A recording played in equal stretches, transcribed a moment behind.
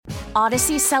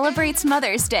Odyssey celebrates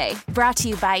Mother's Day, brought to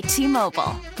you by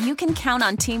T-Mobile. You can count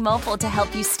on T-Mobile to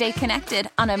help you stay connected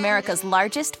on America's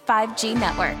largest 5G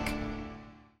network.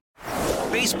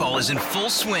 Baseball is in full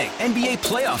swing. NBA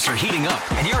playoffs are heating up,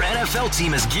 and your NFL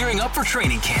team is gearing up for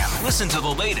training camp. Listen to the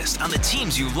latest on the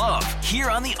teams you love here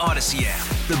on the Odyssey app.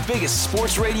 The biggest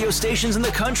sports radio stations in the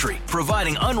country,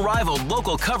 providing unrivaled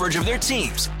local coverage of their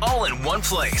teams, all in one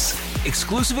place.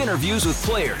 Exclusive interviews with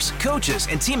players, coaches,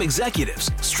 and team executives,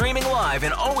 streaming live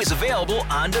and always available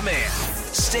on demand.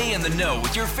 Stay in the know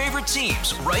with your favorite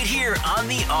teams right here on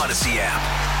the Odyssey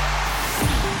app.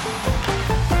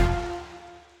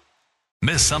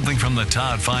 Miss something from the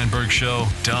Todd Feinberg Show?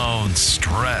 Don't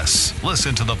stress.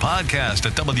 Listen to the podcast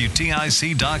at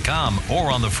WTIC.com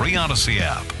or on the free Odyssey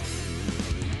app.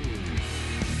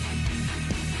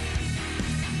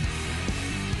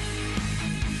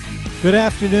 Good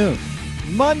afternoon.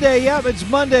 Monday, it's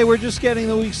Monday. We're just getting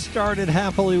the week started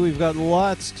happily. We've got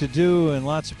lots to do and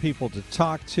lots of people to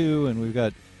talk to, and we've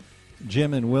got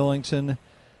Jim in Willington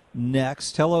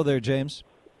next. Hello there, James.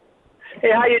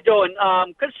 Hey, how you doing?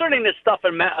 Concerning this stuff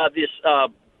in this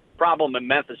problem in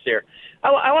Memphis here,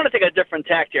 I want to take a different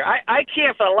tact here. I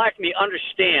can't for the life of me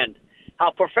understand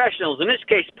how professionals, in this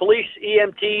case police,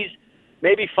 EMTs,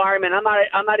 maybe firemen, I'm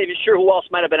not even sure who else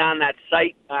might have been on that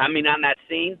site, on that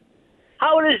scene,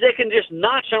 how it is they can just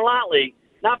nonchalantly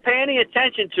not pay any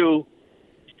attention to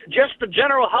just the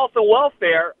general health and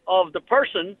welfare of the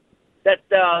person that,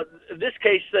 in this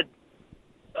case, that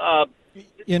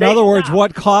in other words,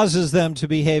 what causes them to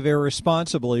behave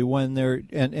irresponsibly when they're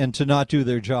and to not do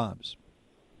their jobs?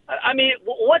 I mean,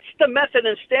 what's the method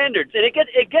and standards? And it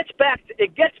gets back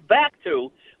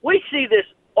to we see this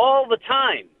all the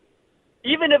time,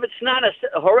 even if it's not a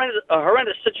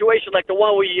horrendous situation like the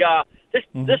one this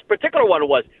particular one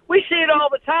was. We see it all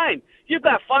the time. You've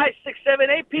got 5, 6, 7,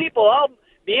 8 people all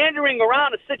meandering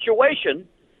around a situation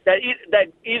that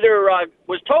either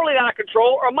was totally out of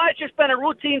control or might have just been a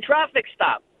routine traffic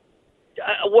stop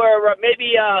where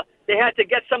maybe they had to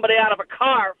get somebody out of a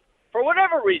car for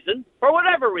whatever reason.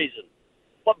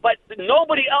 But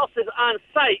nobody else is on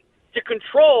site to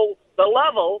control the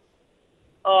level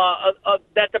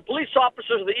that the police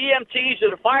officers, the EMTs, or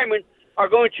the firemen are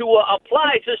going to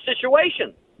apply to the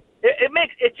situation.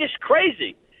 It's just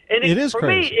crazy. And it is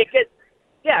crazy.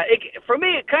 For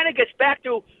me, it kind of gets back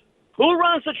to who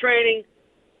runs the training,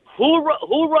 who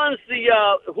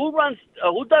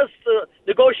does the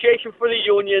negotiation for the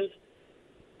unions,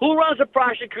 who runs the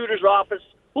prosecutor's office,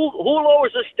 who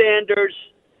lowers the standards.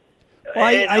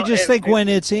 Well, I just think when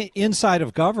it's inside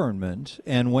of government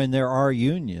and when there are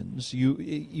unions,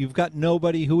 you've got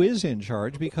nobody who is in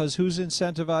charge because who's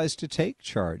incentivized to take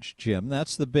charge, Jim?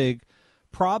 That's the big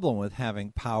problem with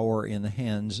having power in the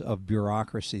hands of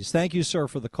bureaucracies. Thank you, sir,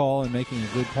 for the call and making a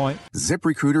good point.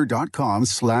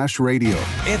 ZipRecruiter.com/radio.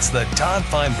 It's the Todd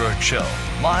Feinberg Show,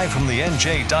 live from the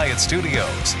NJ Diet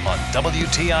Studios on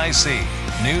WTIC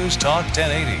News Talk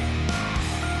 1080.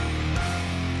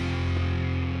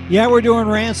 Yeah, we're doing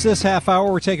rants this half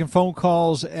hour. We're taking phone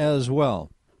calls as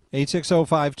well.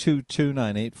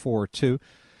 860-522-9842.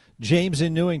 James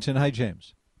in Newington. Hi,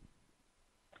 James.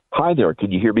 Hi there.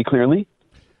 Can you hear me clearly?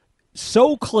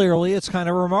 So clearly, it's kind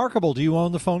of remarkable. Do you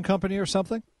own the phone company or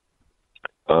something?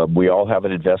 We all have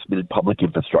an investment in public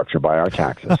infrastructure by our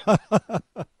taxes.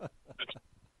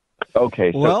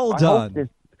 Okay. So well done.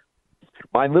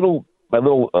 My little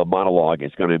monologue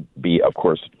is going to be, of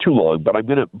course, too long, but I'm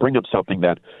going to bring up something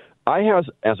that I,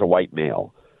 as a white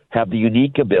male, have the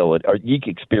unique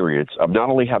experience of not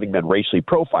only having been racially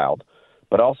profiled,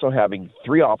 but also having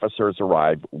 3 officers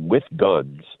arrive with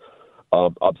guns,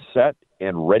 upset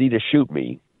and ready to shoot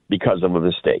me because of a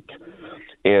mistake.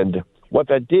 And what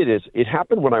that did is it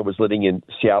happened when I was living in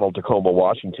Seattle, Tacoma,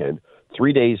 Washington,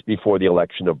 3 days before the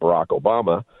election of Barack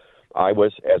Obama. I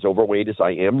was as overweight as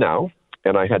I am now,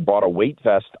 and I had bought a weight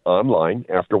vest online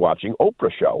after watching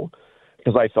Oprah's show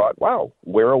because I thought, wow,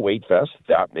 wear a weight vest.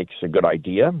 That makes a good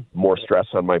idea. More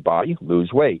stress on my body,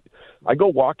 lose weight. I go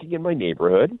walking in my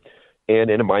neighborhood, and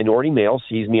a minority male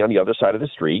sees me on the other side of the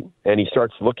street, and he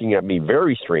starts looking at me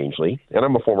very strangely. And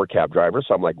I'm a former cab driver,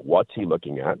 so I'm like, what's he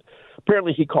looking at?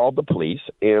 Apparently, he called the police,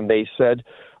 and they said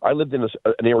I lived in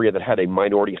an area that had a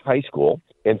minority high school,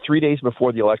 and 3 days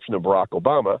before the election of Barack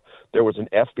Obama, there was an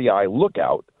FBI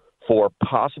lookout for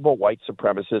possible white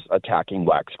supremacists attacking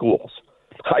black schools.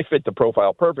 I fit the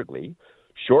profile perfectly,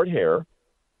 short hair,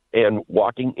 and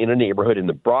walking in a neighborhood in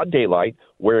the broad daylight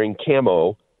wearing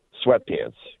camo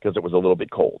sweatpants because it was a little bit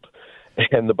cold.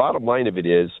 And the bottom line of it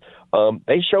is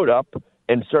they showed up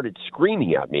and started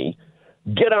screaming at me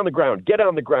get on the ground, get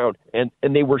on the ground. And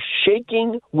they were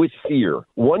shaking with fear.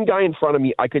 One guy in front of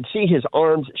me, I could see his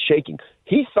arms shaking.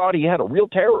 He thought he had a real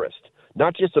terrorist,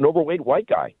 not just an overweight white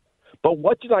guy. But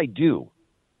what did I do?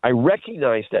 I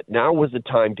recognized that now was the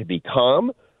time to be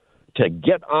calm, to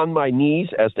get on my knees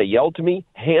as they yelled to me,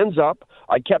 hands up.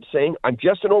 I kept saying, I'm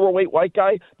just an overweight white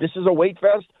guy. This is a weight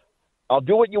vest. I'll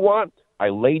do what you want. I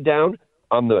laid down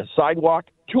on the sidewalk.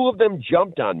 Two of them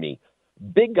jumped on me.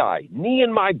 Big guy, knee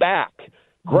in my back,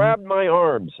 grabbed my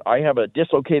arms. I have a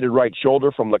dislocated right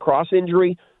shoulder from lacrosse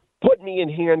injury, put me in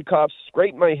handcuffs,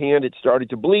 scraped my hand. It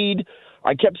started to bleed.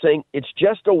 I kept saying, it's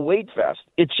just a weight vest.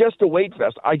 It's just a weight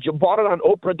vest. I bought it on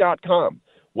Oprah.com.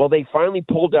 Well, they finally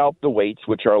pulled out the weights,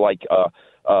 which are like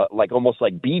almost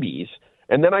like BBs.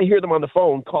 And then I hear them on the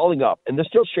phone calling up, and they're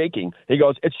still shaking. He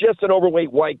goes, it's just an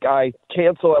overweight white guy.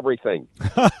 Cancel everything.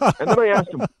 And then I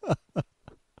asked him,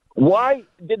 why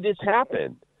did this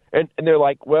happen? And they're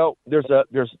like, well, there's an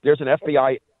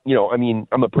FBI,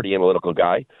 I'm a pretty analytical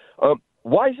guy.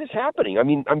 Why is this happening? I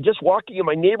mean, I'm just walking in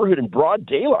my neighborhood in broad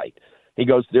daylight. He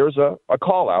goes, there's a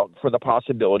call out for the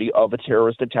possibility of a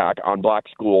terrorist attack on black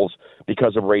schools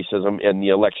because of racism and the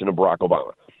election of Barack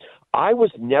Obama. I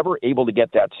was never able to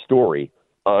get that story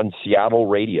on Seattle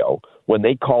radio when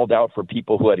they called out for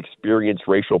people who had experienced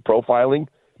racial profiling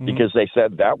because they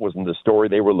said that wasn't the story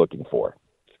they were looking for.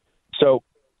 So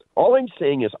all I'm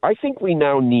saying is I think we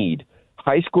now need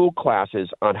high school classes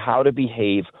on how to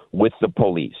behave with the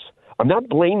police. I'm not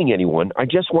blaming anyone. I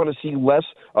just want to see less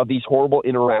of these horrible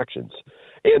interactions.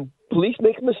 And police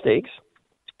make mistakes.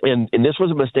 And this was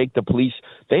a mistake. The police,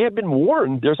 they had been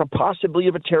warned there's a possibility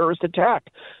of a terrorist attack.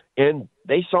 And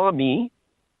they saw me,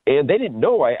 and they didn't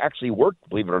know I actually worked,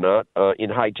 believe it or not,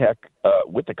 in high tech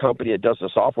with the company that does the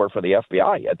software for the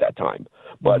FBI at that time.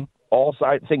 But all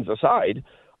things aside,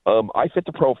 I fit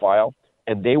the profile,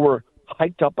 and they were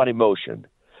hyped up on emotion.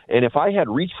 And if I had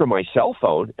reached for my cell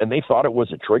phone and they thought it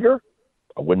was a trigger,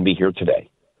 I wouldn't be here today.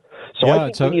 So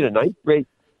I think we need a ninth grade.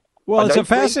 Well, it's a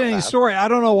fascinating story. I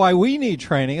don't know why we need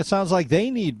training. It sounds like they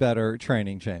need better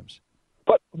training, James.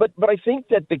 But I think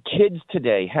that the kids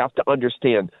today have to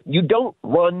understand you don't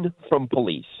run from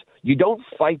police. You don't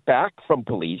fight back from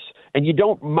police, and you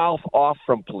don't mouth off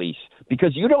from police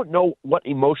because you don't know what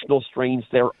emotional strains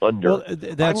they're under. Well,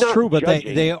 that's true, but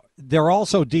they're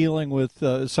also dealing with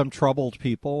some troubled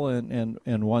people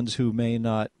and ones who may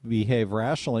not behave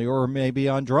rationally or may be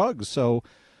on drugs. So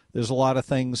there's a lot of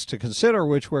things to consider,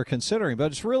 which we're considering.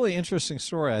 But it's a really interesting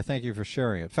story. I thank you for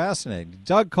sharing it. Fascinating.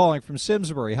 Doug calling from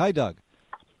Simsbury. Hi, Doug.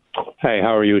 Hey,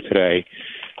 how are you today?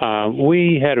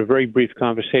 We had a very brief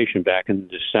conversation back in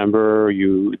December. When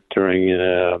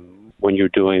you were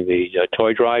doing the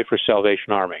toy drive for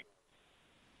Salvation Army.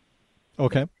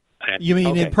 Okay. You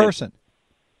mean in person?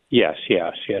 Yes.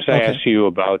 Okay. I asked you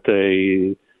about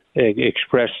the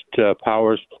expressed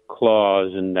powers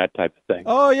clause and that type of thing.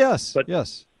 Oh, yes.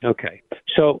 Yes. Okay.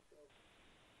 So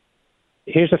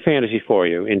here's a fantasy for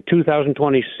you. In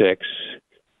 2026,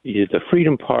 the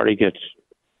Freedom Party gets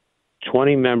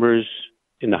 20 members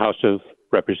in the House of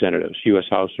Representatives, U.S.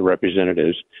 House of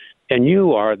Representatives, and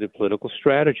you are the political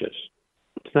strategist.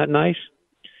 Isn't that nice?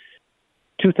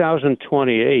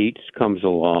 2028 comes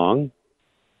along,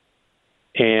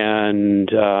 and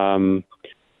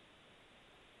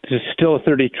there's still a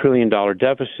 $30 trillion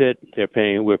deficit.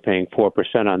 We're paying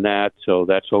 4% on that, so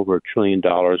that's over $1 trillion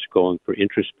going for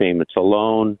interest payments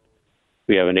alone.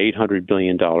 We have an $800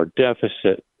 billion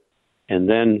deficit. And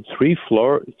then three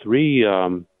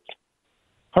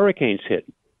hurricanes hit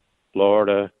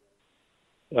Florida,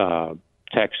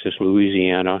 Texas,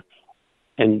 Louisiana,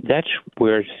 and that's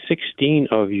where 16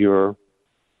 of your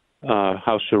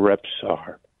House of Reps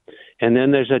are. And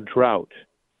then there's a drought.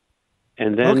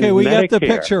 And then okay, we Medicare. Got the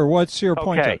picture. What's your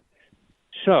point? Okay,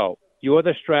 so you're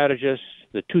the strategist.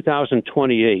 The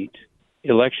 2028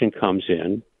 election comes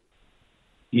in.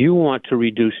 You want to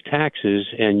reduce taxes,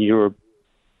 and your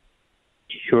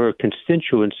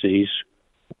constituencies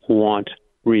want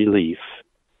relief.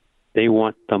 They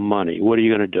want the money. What are you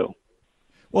going to do?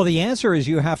 Well, the answer is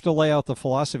you have to lay out the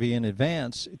philosophy in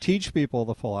advance, teach people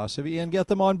the philosophy, and get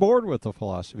them on board with the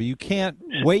philosophy. You can't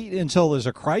wait until there's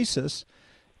a crisis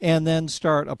and then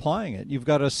start applying it. You've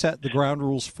got to set the ground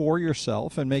rules for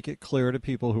yourself and make it clear to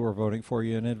people who are voting for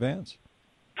you in advance.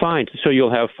 Fine. So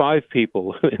you'll have 5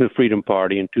 people in the Freedom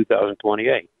Party in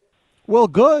 2028. Well,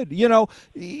 good.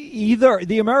 Either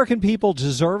the American people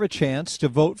deserve a chance to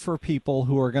vote for people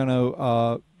who are going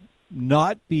to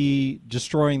not be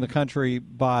destroying the country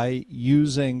by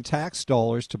using tax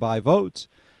dollars to buy votes.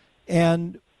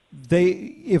 And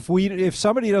if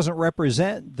somebody doesn't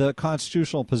represent the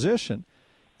constitutional position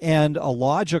and a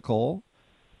logical,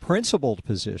 principled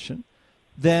position,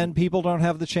 then people don't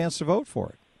have the chance to vote for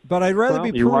it. But I'd rather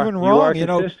be proven wrong. You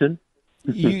are consistent.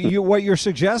 What you're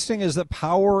suggesting is that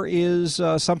power is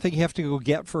something you have to go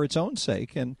get for its own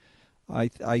sake, and I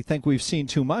think we've seen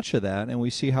too much of that, and we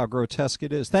see how grotesque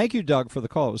it is. Thank you, Doug, for the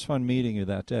call. It was fun meeting you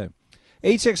that day.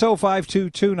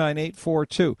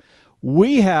 860-522-9842.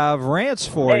 We have rants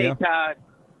for you. Hey, Todd.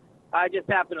 I just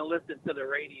happened to listen to the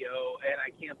radio, and I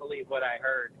can't believe what I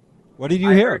heard. What did you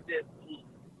hear? I heard this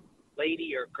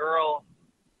lady or girl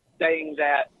saying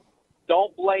that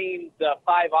don't blame the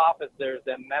 5 officers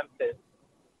in Memphis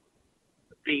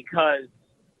because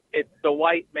it's the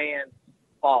white man's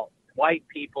fault. White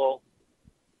people.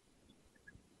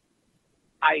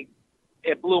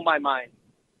 It blew my mind.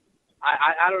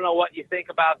 I don't know what you think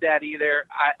about that either.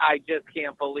 I just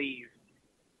can't believe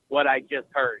what I just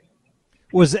heard.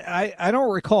 I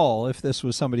don't recall if this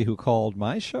was somebody who called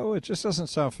my show. It just doesn't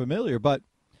sound familiar. But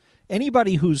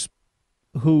anybody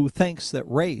who thinks that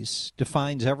race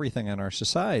defines everything in our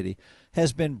society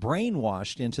has been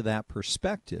brainwashed into that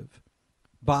perspective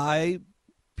by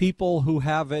people who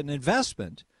have an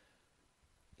investment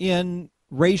in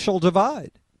racial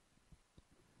divide.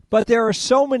 But there are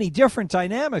so many different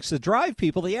dynamics that drive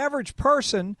people. The average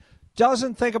person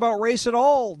doesn't think about race at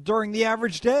all during the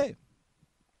average day.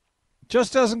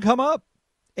 Just doesn't come up.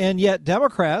 And yet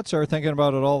Democrats are thinking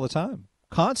about it all the time,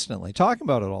 constantly, talking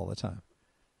about it all the time.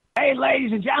 Hey,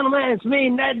 ladies and gentlemen, it's me,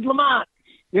 Ned Lamont,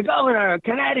 your governor of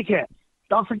Connecticut.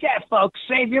 Don't forget, folks,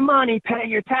 save your money, pay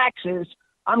your taxes.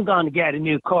 I'm going to get a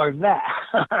new Corvette.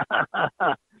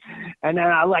 And then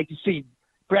I'd like to see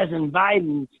President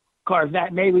Biden's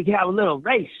Corvette. Maybe we could have a little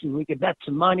race and we could bet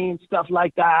some money and stuff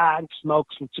like that and smoke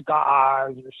some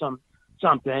cigars or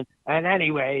something. And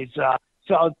anyways,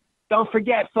 so don't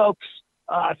forget, folks,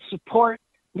 support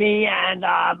me and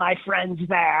my friends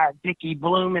there, Dickie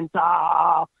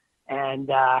Blumenthal and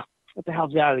what the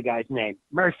hell's the other guy's name?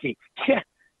 Murphy.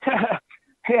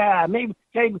 Yeah, maybe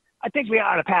I think we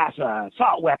ought to pass a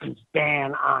assault weapons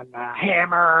ban on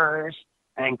hammers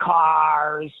and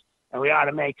cars, and we ought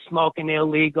to make smoking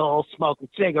illegal, smoking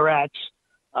cigarettes.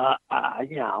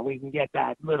 We can get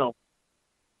that little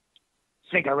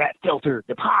cigarette filter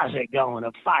deposit going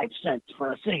of 5 cents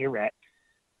for a cigarette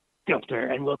filter,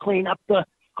 and we'll clean up the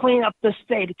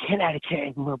state of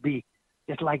Connecticut, and we'll be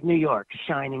just like New York,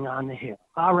 shining on the hill.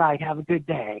 All right, have a good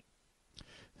day.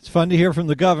 It's fun to hear from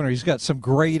the governor. He's got some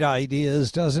great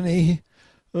ideas, doesn't he?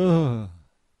 Ugh.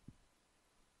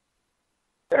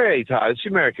 Hey, Todd, it's the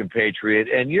American Patriot,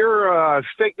 and your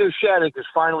fake news Shattuck is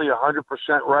finally 100%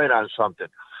 right on something.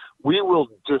 We will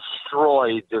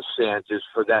destroy DeSantis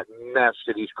for that mess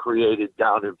that he's created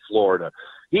down in Florida.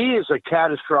 He is a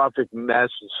catastrophic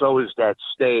mess, and so is that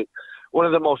state, one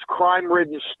of the most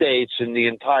crime-ridden states in the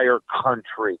entire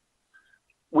country.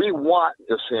 We want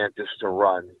DeSantis to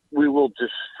run. We will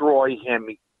destroy him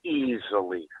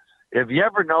easily. Have you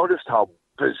ever noticed how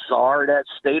bizarre that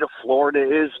state of Florida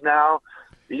is now?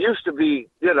 It used to be,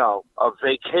 a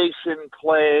vacation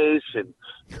place and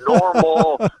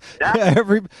normal.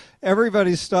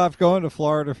 Everybody stopped going to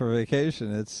Florida for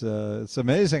vacation. It's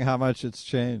amazing how much it's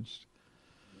changed.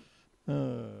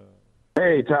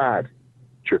 Hey, Todd.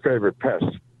 It's your favorite pest,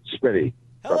 Smitty.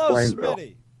 Hello,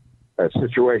 Smitty. That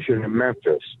situation in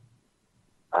Memphis.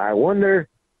 I wonder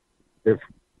if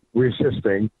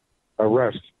resisting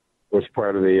arrest was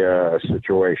part of the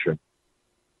situation.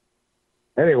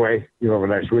 Anyway, you have a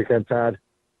nice weekend, Todd.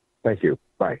 Thank you.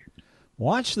 Bye.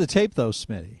 Watch the tape, though,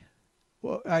 Smitty.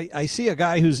 Well, I see a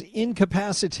guy who's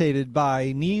incapacitated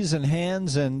by knees and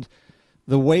hands and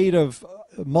the weight of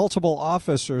multiple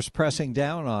officers pressing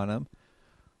down on him,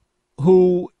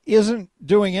 who isn't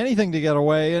doing anything to get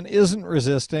away and isn't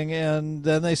resisting, and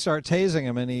then they start tasing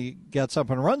him, and he gets up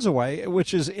and runs away,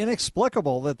 which is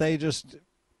inexplicable that they just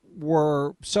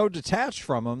were so detached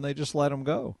from him, they just let him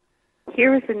go.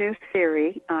 Here is a new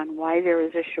theory on why there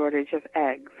is a shortage of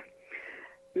eggs.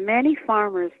 Many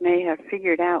farmers may have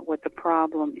figured out what the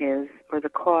problem is or the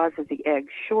cause of the egg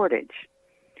shortage.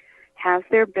 Has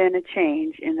there been a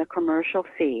change in the commercial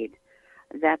feed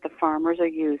that the farmers are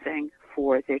using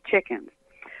for their chickens?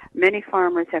 Many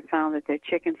farmers have found that their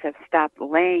chickens have stopped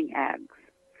laying eggs.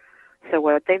 So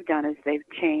what they've done is they've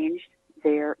changed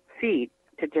their feed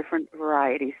to different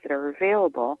varieties that are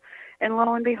available, and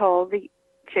lo and behold, the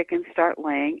chickens start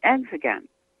laying eggs again.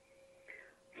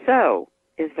 So,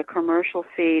 is the commercial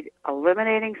feed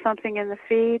eliminating something in the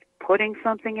feed, putting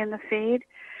something in the feed?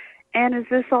 And is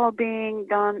this all being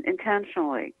done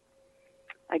intentionally?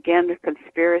 Again, the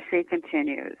conspiracy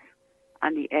continues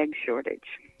on the egg shortage.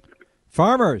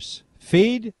 Farmers,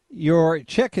 feed your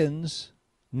chickens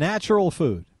natural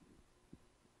food.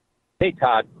 Hey,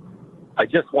 Todd. I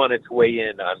just wanted to weigh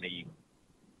in on the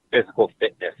physical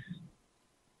fitness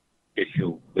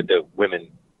issue with the women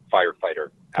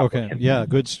firefighter applicants. Okay, yeah,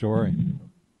 good story.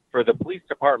 For the police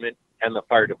department and the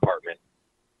fire department,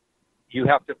 you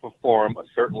have to perform a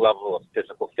certain level of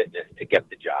physical fitness to get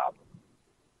the job.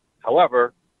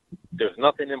 However, there's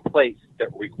nothing in place that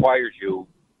requires you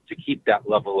to keep that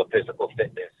level of physical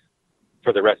fitness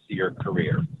for the rest of your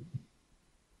career.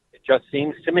 It just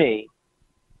seems to me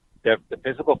that the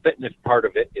physical fitness part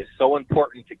of it is so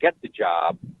important to get the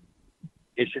job,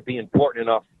 it should be important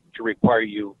enough to require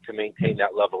you to maintain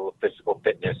that level of physical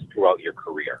fitness throughout your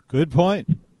career. Good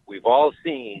point. We've all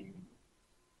seen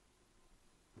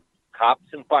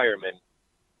cops and firemen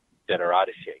that are out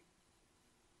of shape.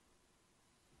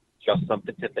 Just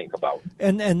something to think about.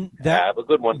 And that, have a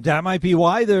good one. That might be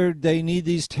why they need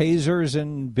these tasers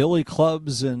and billy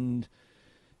clubs and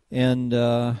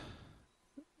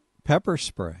pepper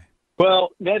spray. Well,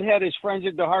 Ned had his friends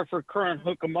at the Hartford Courant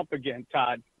hook him up again,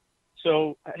 Todd.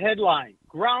 So, headline,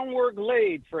 groundwork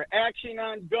laid for action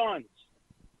on guns.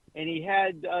 And he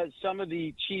had some of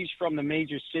the chiefs from the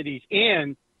major cities.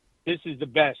 And this is the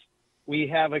best. We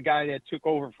have a guy that took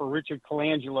over for Richard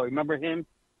Colangelo. Remember him?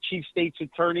 Chief State's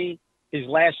Attorney. His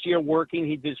last year working,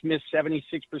 he dismissed 76%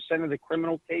 of the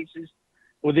criminal cases.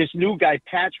 Well, this new guy,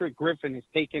 Patrick Griffin, is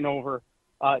taking over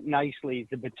nicely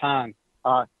the baton.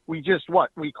 We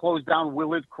closed down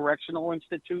Willard Correctional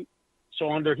Institute.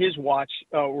 So under his watch,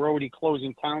 we're already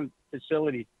closing town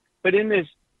facilities. But in this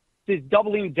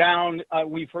doubling down,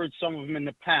 we've heard some of them in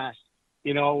the past.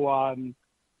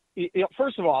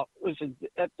 First of all, listen,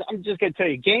 I'm just going to tell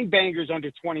you, gangbangers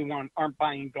under 21 aren't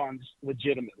buying guns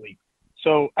legitimately.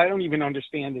 So I don't even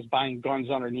understand this buying guns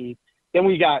underneath. Then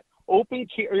we got open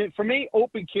carry. For me,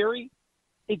 open carry,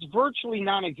 it's virtually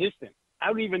non-existent. I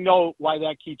don't even know why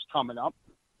that keeps coming up.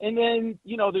 And then,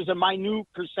 there's a minute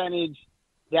percentage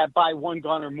that buy one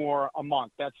gun or more a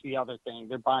month. That's the other thing.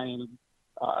 They're buying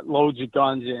loads of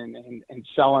guns and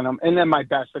selling them. And then my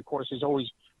best, of course, is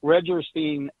always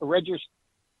registering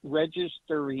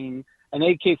an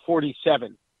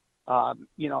AK-47,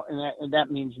 and that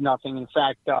means nothing. In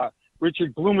fact,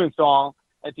 Richard Blumenthal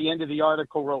at the end of the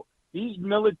article wrote, here's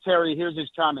his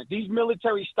comment, these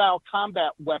military-style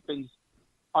combat weapons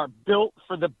are built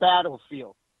for the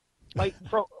battlefield. Like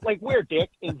where, Dick?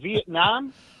 In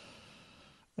Vietnam?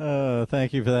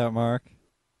 Thank you for that, Mark.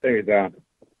 There you go.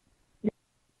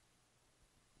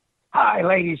 Hi,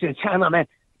 ladies and gentlemen.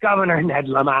 Governor Ned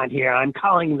Lamont here. I'm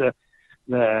calling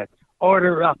the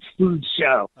Order Up Food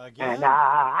Show. Again? And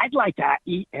I'd like to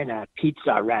eat in a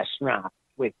pizza restaurant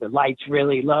with the lights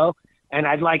really low. And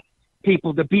I'd like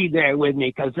people to be there with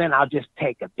me because then I'll just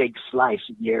take a big slice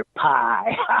of your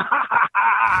pie.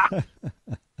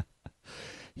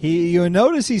 You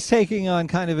notice he's taking on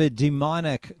kind of a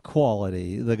demonic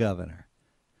quality, the governor.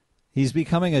 He's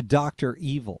becoming a Dr.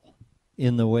 Evil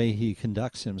in the way he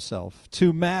conducts himself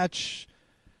to match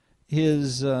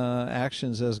his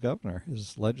actions as governor,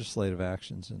 his legislative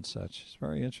actions and such. It's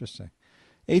very interesting.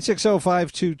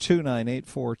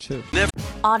 860-522-9842.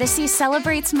 Odyssey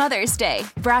celebrates Mother's Day,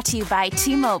 brought to you by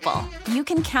T-Mobile. You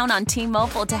can count on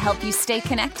T-Mobile to help you stay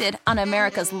connected on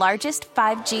America's largest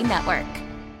 5G network.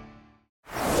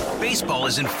 Baseball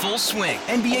is in full swing.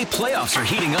 NBA playoffs are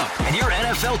heating up, and your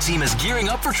NFL team is gearing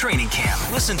up for training camp.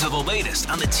 Listen to the latest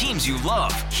on the teams you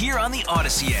love here on the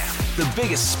Odyssey app. The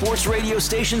biggest sports radio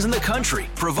stations in the country,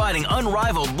 providing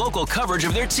unrivaled local coverage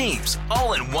of their teams,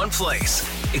 all in one place.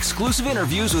 Exclusive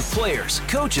interviews with players,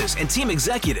 coaches, and team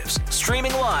executives,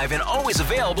 streaming live and always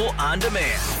available on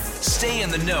demand. Stay in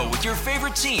the know with your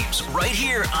favorite teams right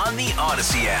here on the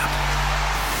Odyssey app.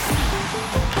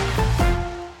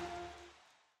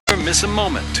 Miss a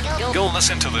moment. Go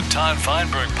listen to the Todd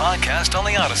Feinberg podcast on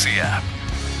the Odyssey app.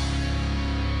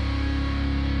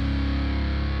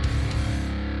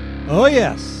 Oh,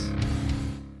 yes.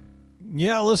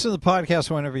 Yeah, listen to the podcast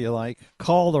whenever you like.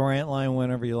 Call the rant line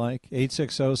whenever you like.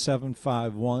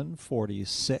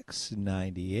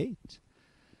 860-751-4698.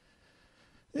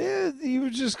 Yeah,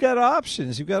 you've just got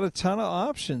options. You've got a ton of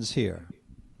options here.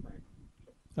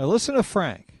 Now, listen to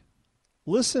Frank.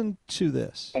 Listen to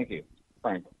this. Thank you,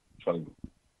 Frank.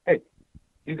 Hey,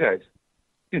 you guys,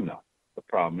 the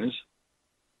problem is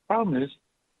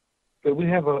that we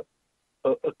have a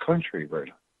country right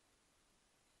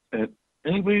now. And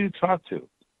anybody you talk to,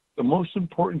 the most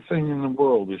important thing in the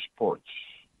world is sports.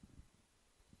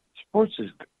 Sports is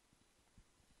good.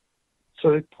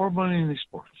 So they pour money into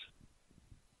sports.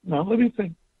 Now, let me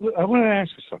think. I want to ask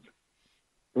you something.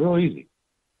 Real easy.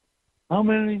 How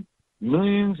many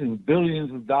millions and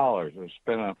billions of dollars are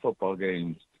spent on football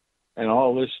games and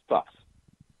all this stuff?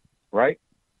 right?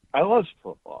 I love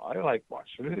football. I like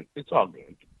watching it. It's all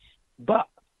good. But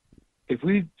if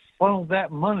we funnel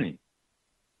that money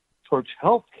towards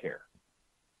health care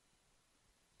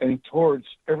and towards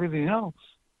everything else,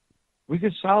 we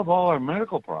could solve all our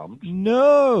medical problems.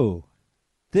 No.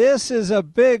 This is a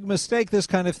big mistake, this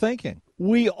kind of thinking.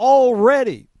 We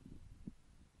already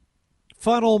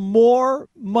funnel more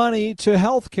money to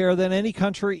health care than any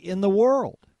country in the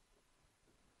world.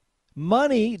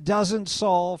 Money doesn't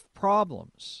solve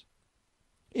problems.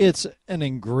 It's an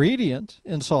ingredient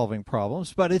in solving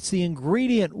problems, but it's the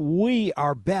ingredient we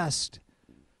are best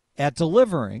at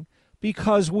delivering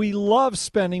because we love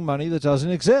spending money that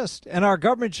doesn't exist. And our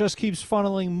government just keeps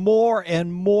funneling more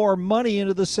and more money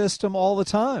into the system all the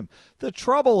time. The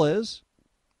trouble is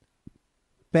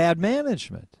bad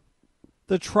management.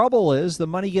 The trouble is the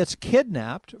money gets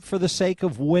kidnapped for the sake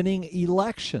of winning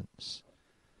elections.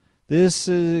 This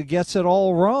gets it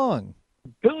all wrong.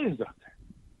 Billions out there.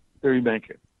 There you make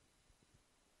it.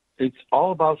 It's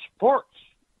all about sports.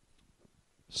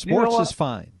 Sports is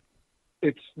fine.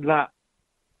 It's not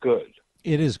good.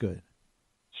 It is good.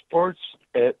 Sports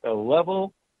at a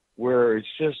level where it's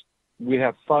just we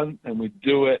have fun and we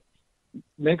do it,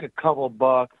 make a couple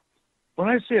bucks. When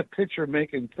I see a pitcher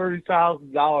making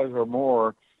 $30,000 or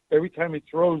more every time he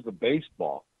throws the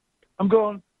baseball, I'm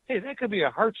going, hey, that could be a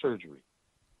heart surgery.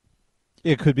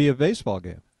 It could be a baseball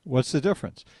game. What's the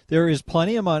difference? There is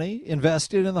plenty of money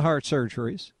invested in the heart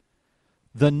surgeries.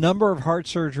 The number of heart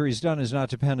surgeries done is not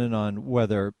dependent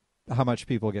on how much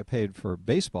people get paid for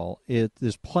baseball.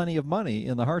 There's plenty of money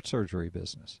in the heart surgery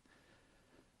business.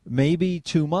 Maybe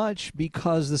too much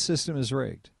because the system is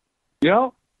rigged.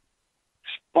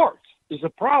 Sports is a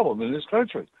problem in this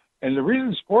country. And the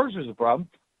reason sports is a problem,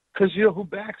 because you know who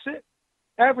backs it?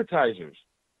 Advertisers.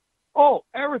 Oh,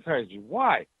 advertisers.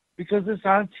 Why? Because it's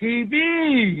on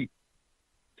TV.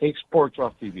 Take sports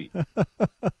off TV.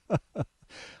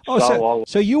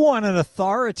 So you want an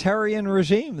authoritarian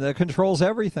regime that controls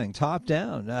everything, top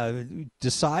down.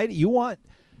 Decide you want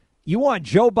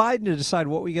Joe Biden to decide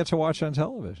what we get to watch on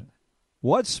television,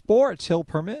 what sports he'll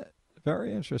permit.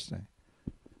 Very interesting.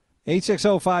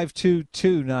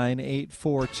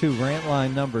 860-522-9842. Grant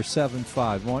line number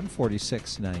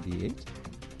 751-4698.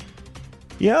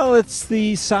 Yeah, it's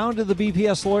the sound of the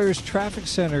BPS Lawyers Traffic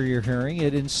Center you're hearing.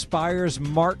 It inspires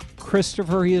Mark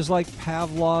Christopher. He is like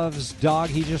Pavlov's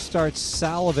dog. He just starts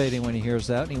salivating when he hears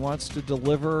that, and he wants to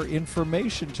deliver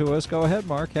information to us. Go ahead,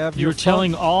 Mark. You're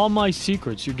telling all my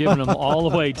secrets. You're giving them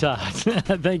all away, Todd.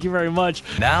 Thank you very much.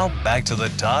 Now, back to the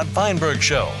Todd Feinberg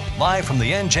Show, live from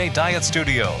the NJ Diet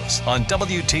Studios on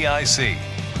WTIC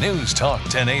News Talk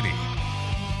 1080.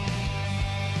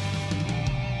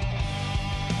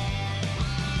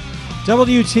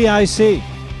 WTIC.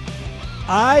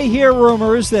 I hear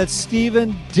rumors that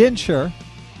Stephen Dincher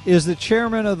is the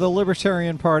chairman of the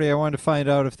Libertarian Party. I wanted to find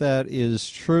out if that is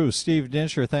true. Steve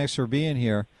Dincher, thanks for being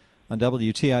here on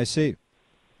WTIC.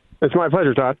 It's my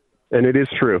pleasure, Todd. And it is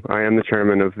true. I am the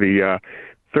chairman of the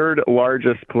third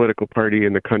largest political party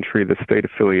in the country, the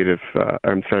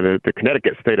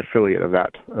Connecticut state affiliate of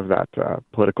that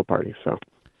political party. So,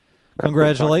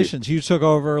 congratulations! You took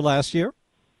over last year.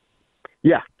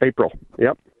 Yeah, April.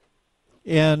 Yep.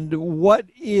 And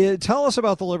tell us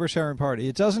about the Libertarian Party.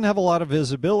 It doesn't have a lot of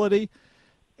visibility,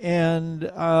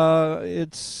 and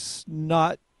it's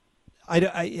not.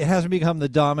 It hasn't become the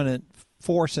dominant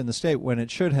force in the state when it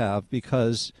should have,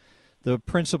 because the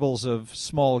principles of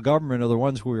small government are the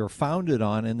ones we were founded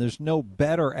on, and there's no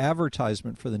better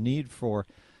advertisement for the need for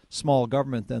small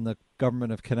government than the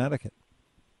government of Connecticut.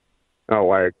 Oh,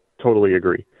 I totally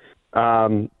agree.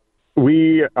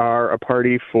 We are a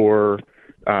party for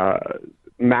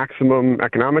maximum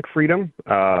economic freedom,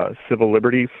 civil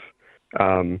liberties,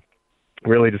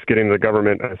 really just getting the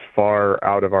government as far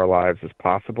out of our lives as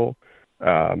possible.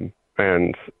 And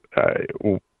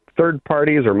third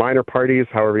parties or minor parties,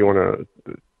 however you want to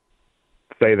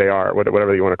say they are,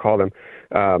 whatever you want to call them,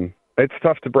 it's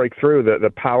tough to break through.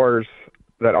 The powers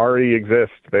that already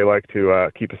exist, they like to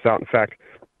keep us out. In fact,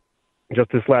 just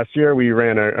this last year, we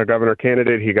ran a governor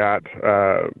candidate. He got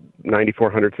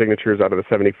 9,400 signatures out of the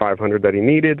 7,500 that he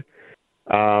needed,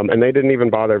 and they didn't even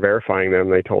bother verifying them.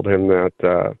 They told him that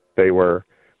they were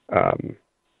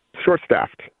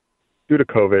short-staffed due to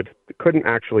COVID. They couldn't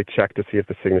actually check to see if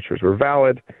the signatures were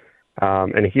valid,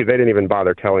 and they didn't even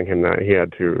bother telling him that. He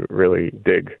had to really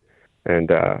dig and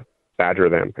badger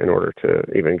them in order to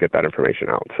even get that information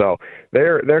out. So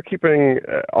they're keeping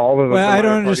all of the. Well, I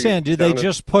don't understand. Did they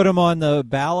just put them on the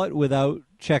ballot without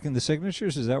checking the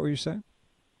signatures? Is that what you're saying?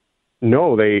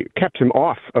 No, they kept him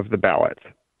off of the ballot.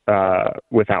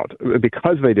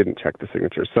 because they didn't check the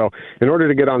signatures. So in order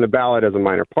to get on the ballot as a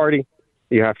minor party,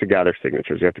 you have to gather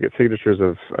signatures. You have to get signatures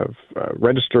of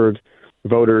registered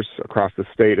voters across the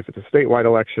state if it's a statewide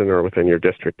election, or within your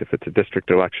district if it's a district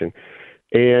election.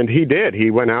 And he did. He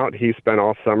went out. He spent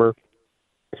all summer,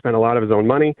 spent a lot of his own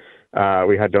money.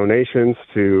 We had donations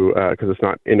because it's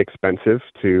not inexpensive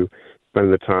to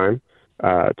spend the time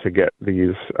to get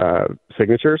these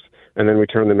signatures, and then we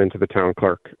turned them into the town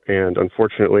clerk. And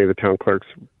unfortunately, the town clerks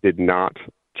did not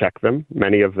check them.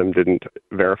 Many of them didn't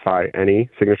verify any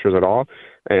signatures at all,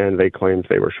 and they claimed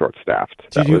they were short-staffed.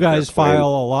 Did you guys file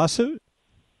a lawsuit?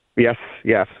 Yes,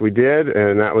 we did,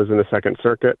 and that was in the Second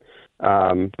Circuit.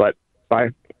 But by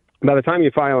the time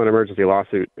you file an emergency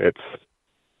lawsuit, it's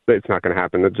not going to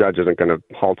happen. The judge isn't going to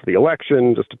halt the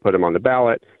election just to put him on the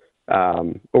ballot.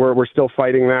 We're still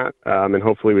fighting that, and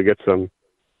hopefully we get some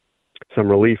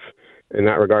relief in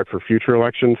that regard for future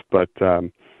elections. But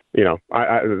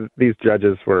these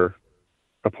judges were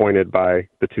appointed by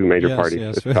the two major parties.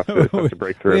 Yes. It's tough to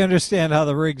break through. We understand how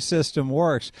the rigged system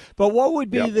works. But what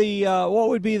would be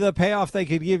the payoff they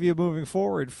could give you moving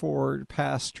forward for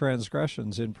past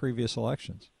transgressions in previous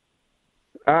elections?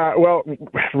 Well,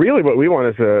 really what we want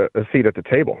is a seat at the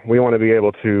table. We want to be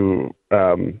able to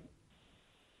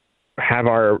have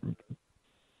our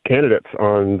candidates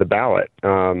on the ballot.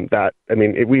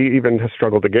 We even have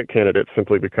struggled to get candidates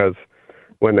simply because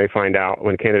when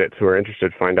candidates who are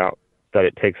interested find out that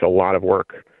it takes a lot of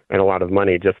work and a lot of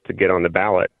money just to get on the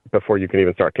ballot before you can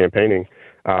even start campaigning,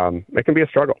 it can be a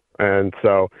struggle. And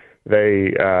so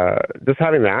just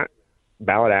having that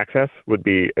ballot access would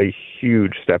be a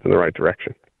huge step in the right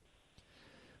direction.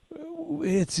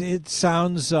 It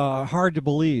sounds hard to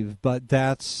believe, but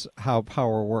that's how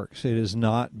power works. It is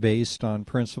not based on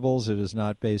principles. It is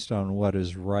not based on what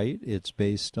is right. It's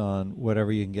based on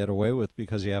whatever you can get away with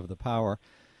because you have the power,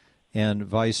 and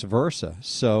vice versa.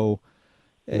 So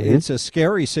it's a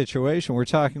scary situation. We're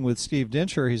talking with Steve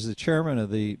Dincher. He's the chairman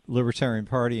of the Libertarian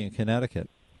Party in Connecticut.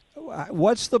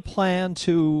 What's the plan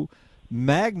to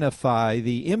magnify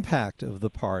the impact of the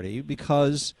party,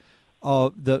 because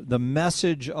the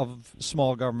message of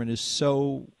small government is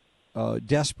so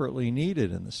desperately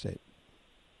needed in the state?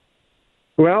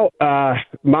 Well,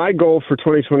 my goal for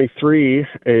 2023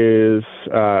 is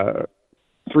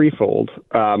threefold.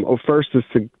 First is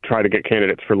to try to get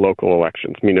candidates for local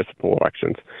elections, municipal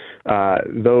elections.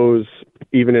 Those,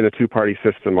 even in a two-party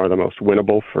system, are the most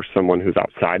winnable for someone who's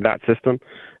outside that system.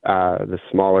 The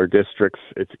smaller districts,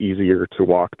 it's easier to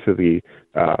walk to the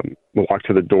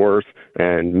doors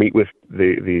and meet with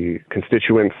the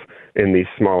constituents in these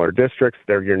smaller districts.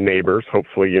 They're your neighbors.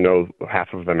 Hopefully, you know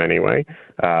half of them anyway.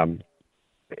 And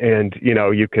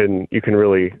you can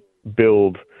really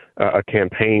build a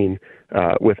campaign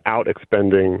without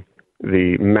expending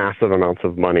the massive amounts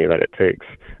of money that it takes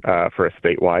for a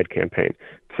statewide campaign.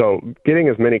 So getting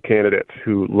as many candidates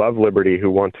who love liberty,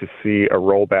 who want to see a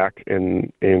rollback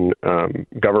in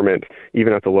government,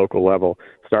 even at the local level,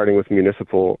 starting with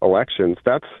municipal elections,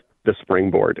 that's the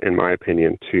springboard, in my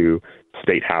opinion, to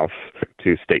state house,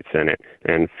 to state senate,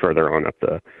 and further on up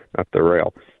the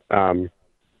rail.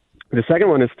 The second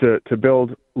one is to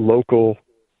build local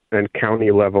and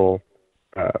county level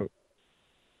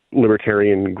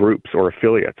libertarian groups or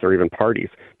affiliates or even parties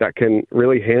that can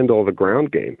really handle the ground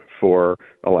game for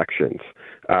elections.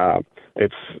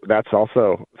 That's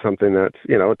also something that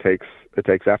it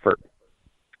takes effort.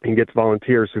 And gets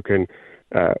volunteers who can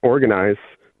organize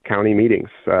county meetings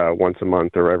once a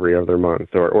month or every other month,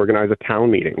 or organize a town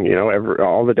meeting.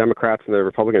 All the Democrats and the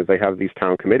Republicans, they have these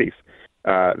town committees.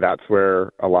 That's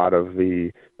where a lot of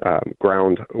the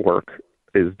groundwork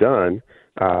is done.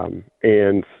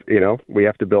 And we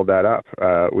have to build that up.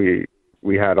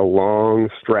 We had a long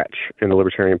stretch in the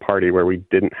Libertarian Party where we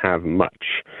didn't have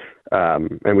much,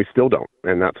 and we still don't.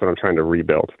 And that's what I'm trying to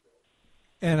rebuild.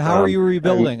 And how are you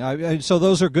rebuilding? So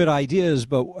those are good ideas,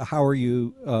 but how are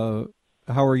you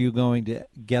going to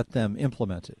get them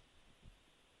implemented?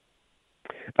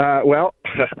 Well,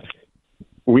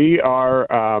 we are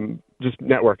just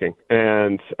networking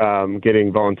and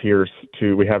getting volunteers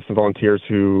we have some volunteers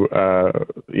who,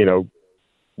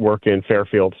 work in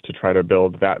Fairfield to try to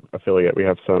build that affiliate. We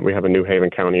have a New Haven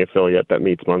County affiliate that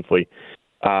meets monthly,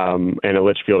 and a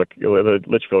Litchfield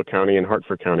County and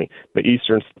Hartford County. The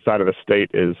eastern side of the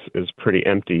state is pretty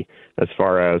empty as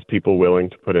far as people willing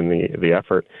to put in the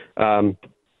effort. As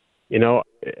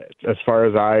far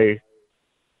as I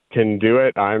can do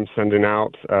it, I'm sending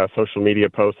out social media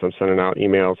posts. I'm sending out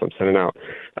emails. I'm sending out,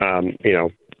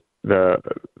 the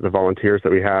volunteers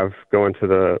that we have going to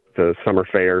the summer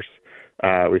fairs.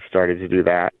 We've started to do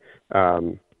that.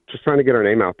 just trying to get our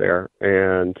name out there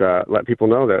and let people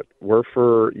know that we're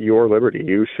for your liberty.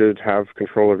 You should have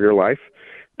control of your life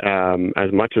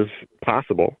as much as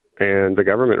possible. And the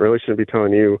government really shouldn't be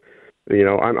telling you,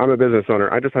 I'm a business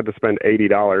owner. I just had to spend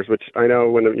 $80, which I know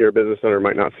when you're a business owner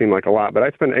might not seem like a lot, but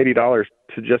I spent $80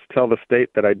 to just tell the state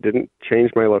that I didn't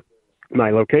change my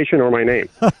location or my name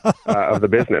of the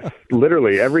business.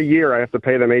 Literally, every year I have to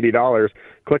pay them $80,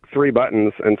 click 3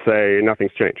 buttons, and say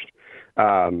nothing's changed.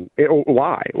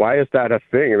 Why? Why is that a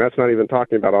thing? And that's not even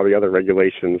talking about all the other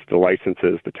regulations, the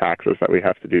licenses, the taxes that we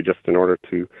have to do just in order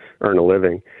to earn a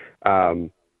living.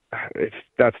 It's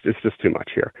just too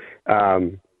much here.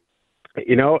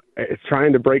 It's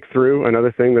trying to break through.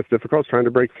 Another thing that's difficult is trying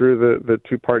to break through the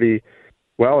two-party.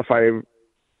 Well, if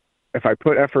I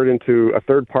put effort into a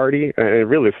third party, and it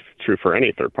really is true for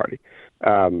any third party,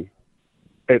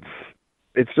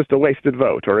 it's just a wasted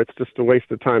vote, or it's just a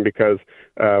waste of time because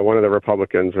one of the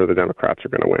Republicans or the Democrats are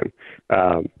going to win.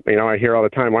 I hear all the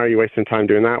time, why are you wasting time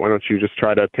doing that? Why don't you just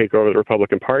try to take over the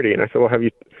Republican Party? And I said, well, have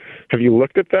you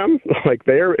looked at them? Like,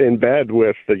 they're in bed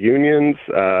with the unions.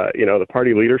 The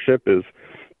party leadership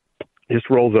just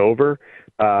rolls over.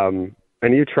 And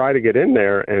you try to get in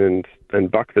there and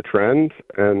buck the trend,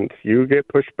 and you get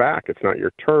pushed back. It's not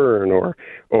your turn, or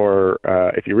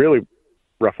if you really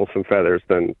ruffle some feathers,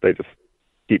 then they just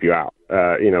keep you out.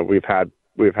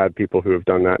 We've had people who have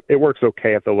done that. It works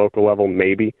okay at the local level,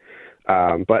 maybe.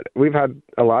 But we've had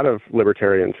a lot of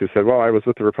libertarians who said, well, I was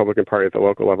with the Republican Party at the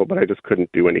local level, but I just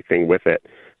couldn't do anything with it.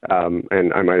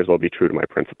 And I might as well be true to my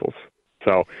principles.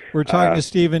 So we're talking to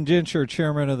Stephen Dincher,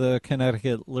 chairman of the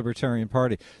Connecticut Libertarian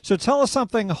Party. So tell us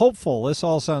something hopeful. This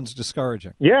all sounds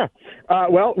discouraging. Yeah.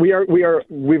 Well,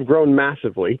 we've grown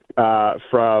massively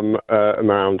from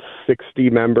around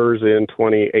 60 members in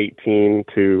 2018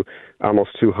 to almost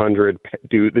 200.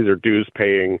 These are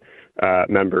dues-paying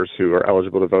members who are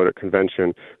eligible to vote at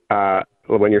convention.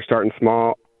 When you're starting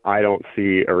small, I don't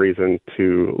see a reason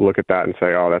to look at that and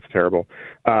say, oh, that's terrible.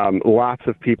 Lots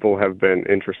of people have been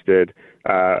interested.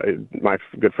 My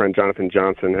good friend Jonathan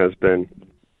Johnson has been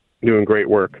doing great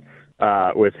work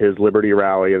with his Liberty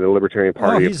Rally and the Libertarian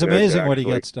Party. Oh, he's amazing what he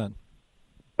gets done.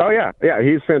 Oh, yeah,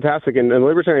 he's fantastic. And the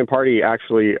Libertarian Party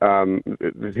actually,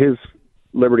 his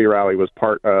Liberty Rally was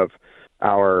part of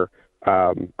our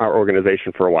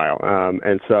organization for a while.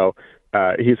 And so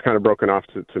he's kind of broken off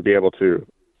to be able to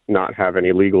not have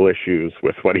any legal issues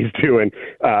with what he's doing,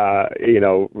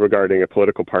 regarding a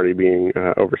political party being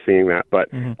overseeing that. But,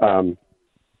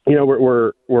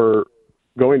 we're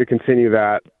going to continue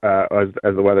that as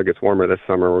the weather gets warmer this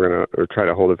summer. We're going to try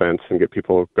to hold events and get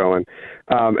people going.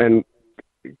 And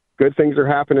good things are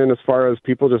happening as far as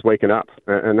people just waking up.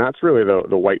 And that's really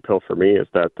the white pill for me, is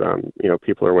that,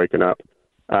 people are waking up.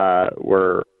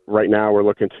 Right now we're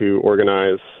looking to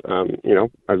organize,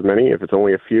 as many, if it's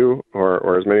only a few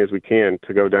or as many as we can,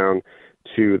 to go down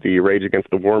to the Rage Against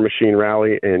the War Machine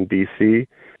rally in D.C.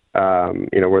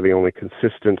 We're the only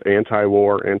consistent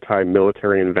anti-war,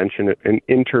 anti-military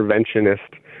interventionist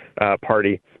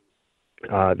party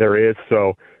there is.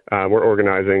 So we're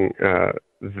organizing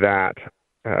that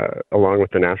along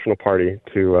with the National Party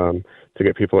to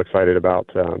get people excited about,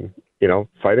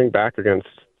 fighting back against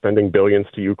sending billions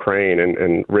to Ukraine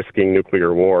and risking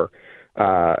nuclear war.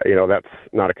 That's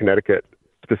not a Connecticut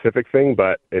specific thing,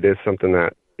 but it is something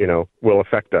that, will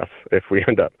affect us if we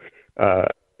end up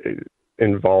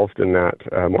involved in that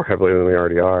more heavily than we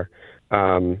already are.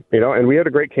 And we had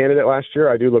a great candidate last year.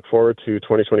 I do look forward to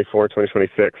 2024,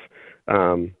 2026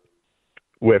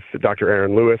 with Dr.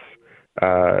 Aaron Lewis,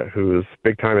 who's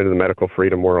big time into the medical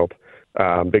freedom world,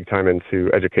 big time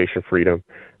into education freedom.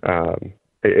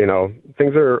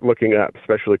 Things are looking up,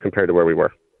 especially compared to where we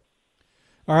were.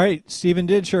 All right, Stephen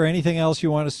Dincher, anything else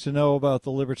you want us to know about the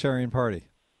Libertarian Party?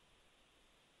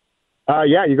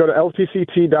 You go to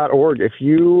lpct.org. If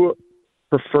you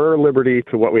prefer liberty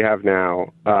to what we have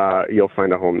now, you'll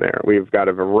find a home there. We've got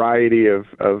a variety of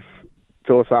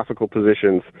philosophical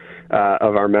positions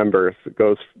of our members.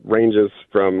 It ranges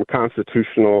from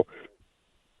constitutional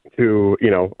to,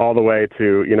 all the way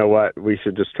to, we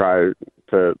should just try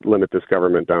to limit this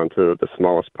government down to the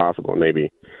smallest possible and maybe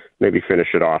finish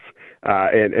it off.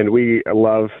 And we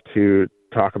love to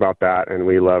talk about that, and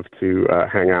we love to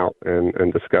hang out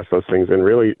and discuss those things and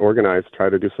really organize, try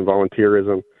to do some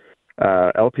volunteerism.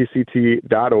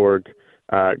 lpct.org,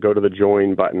 go to the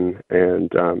join button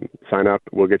and sign up.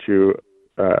 We'll get you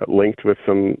linked with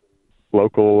some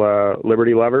local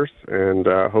liberty lovers, and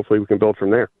hopefully we can build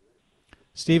from there.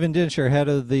 Stephen Dincher, head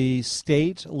of the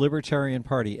State Libertarian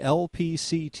Party,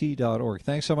 lpct.org.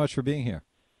 Thanks so much for being here.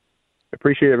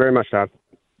 Appreciate it very much, Todd.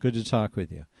 Good to talk with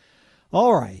you.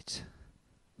 All right.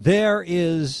 There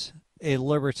is a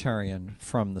libertarian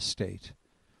from the state.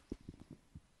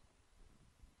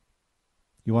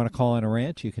 You want to call in a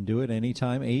rant? You can do it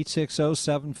anytime.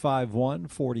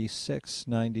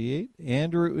 860-751-4698.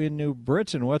 Andrew in New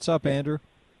Britain. What's up, Andrew?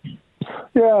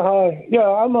 Yeah, hi. Yeah,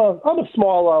 I'm a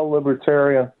small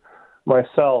libertarian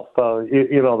myself.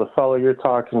 The fellow you're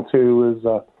talking to is,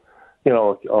 a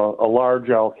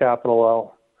large L, capital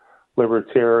L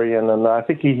libertarian, and I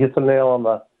think he hit the nail on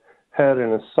the head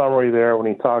in his summary there when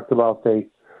he talked about they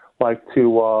like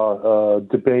to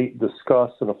debate,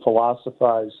 discuss, and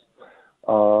philosophize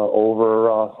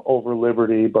over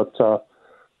liberty, but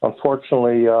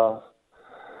unfortunately,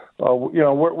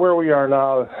 where we are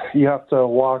now, you have to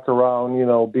walk around,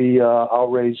 be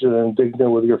outraged and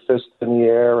indignant with your fist in the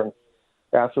air, and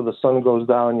after the sun goes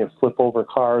down, you flip over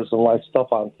cars and light stuff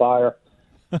on fire.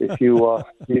 If you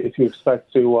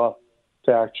expect to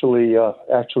actually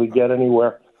get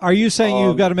anywhere. Are you saying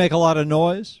you've got to make a lot of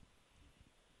noise?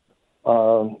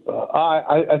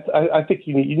 I think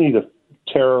you need to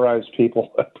terrorize people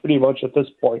pretty much at this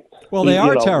point. Well, they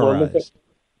are terrorized.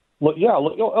 Look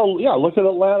at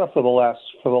Atlanta for the last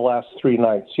 3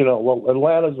 nights.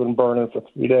 Atlanta's been burning for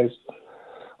 3 days.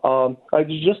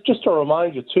 Just to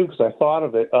remind you too, because I thought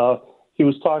of it. He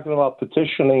was talking about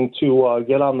petitioning to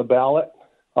get on the ballot.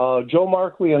 Joe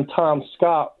Markley and Tom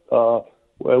Scott,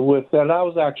 and I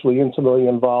was actually intimately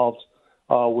involved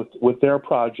with their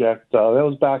project. That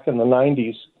was back in the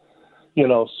 90s.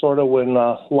 Sort of when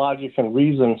Logic and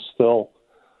Reason still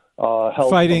held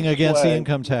fighting against the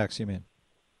income tax, you mean?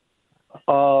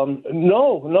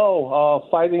 No,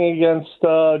 fighting against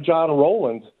John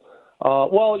Rowland.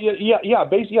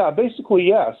 Basically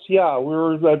yes. Yeah, we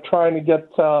were trying to get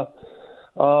some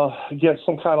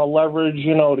kind of leverage,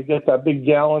 to get that big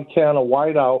gallon can of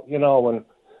white out, and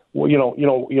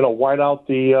white out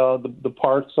the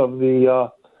parts of the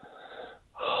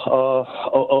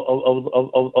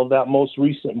of that most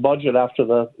recent budget after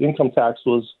the income tax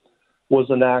was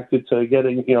enacted to get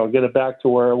it back to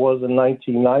where it was in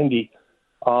 1990,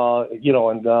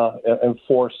 and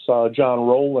force John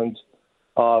Rowland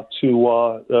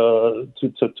to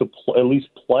at least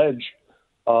pledge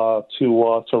to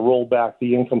roll back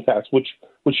the income tax, which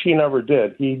he never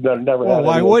did. He never. Well,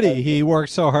 why would he? He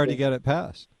worked so hard to get it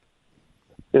passed.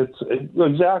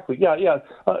 Exactly. Yeah.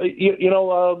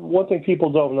 One thing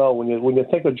people don't know when you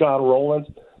think of John Rowland,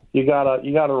 you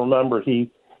gotta remember he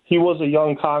was a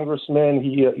young congressman.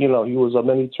 He was a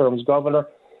many terms governor.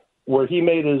 Where he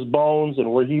made his bones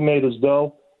and where he made his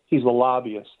dough, he's a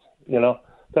lobbyist.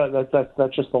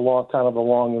 That's just the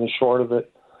long and the short of it.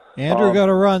 Andrew, got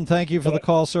to run. Thank you for the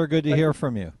call, sir. Good to hear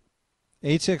from you.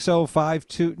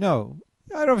 860-52. No,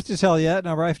 I don't have to tell you that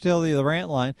number. I have to tell you the rant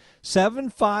line.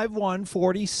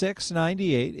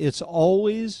 751-4698. It's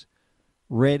always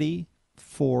ready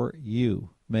for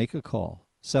you. Make a call.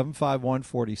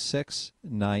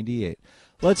 751-4698.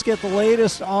 Let's get the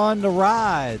latest on The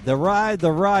Ride. The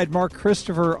Ride. Mark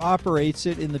Christopher operates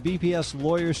it in the BPS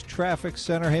Lawyers Traffic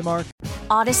Center. Hey, Mark.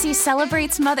 Odyssey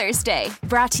celebrates Mother's Day,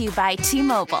 brought to you by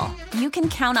T-Mobile. You can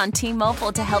count on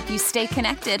T-Mobile to help you stay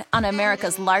connected on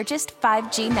America's largest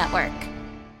 5G network.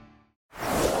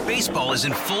 Baseball is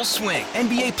in full swing.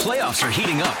 NBA playoffs are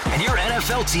heating up, and your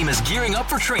NFL team is gearing up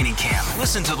for training camp.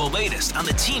 Listen to the latest on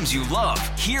the teams you love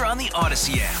here on the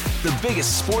Odyssey app. The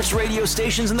biggest sports radio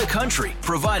stations in the country,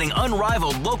 providing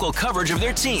unrivaled local coverage of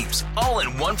their teams, all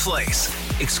in one place.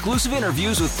 Exclusive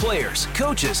interviews with players,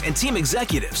 coaches, and team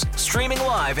executives, streaming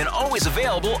live and always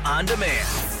available on demand.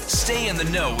 Stay in the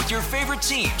know with your favorite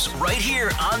teams right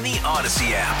here on the Odyssey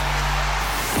app.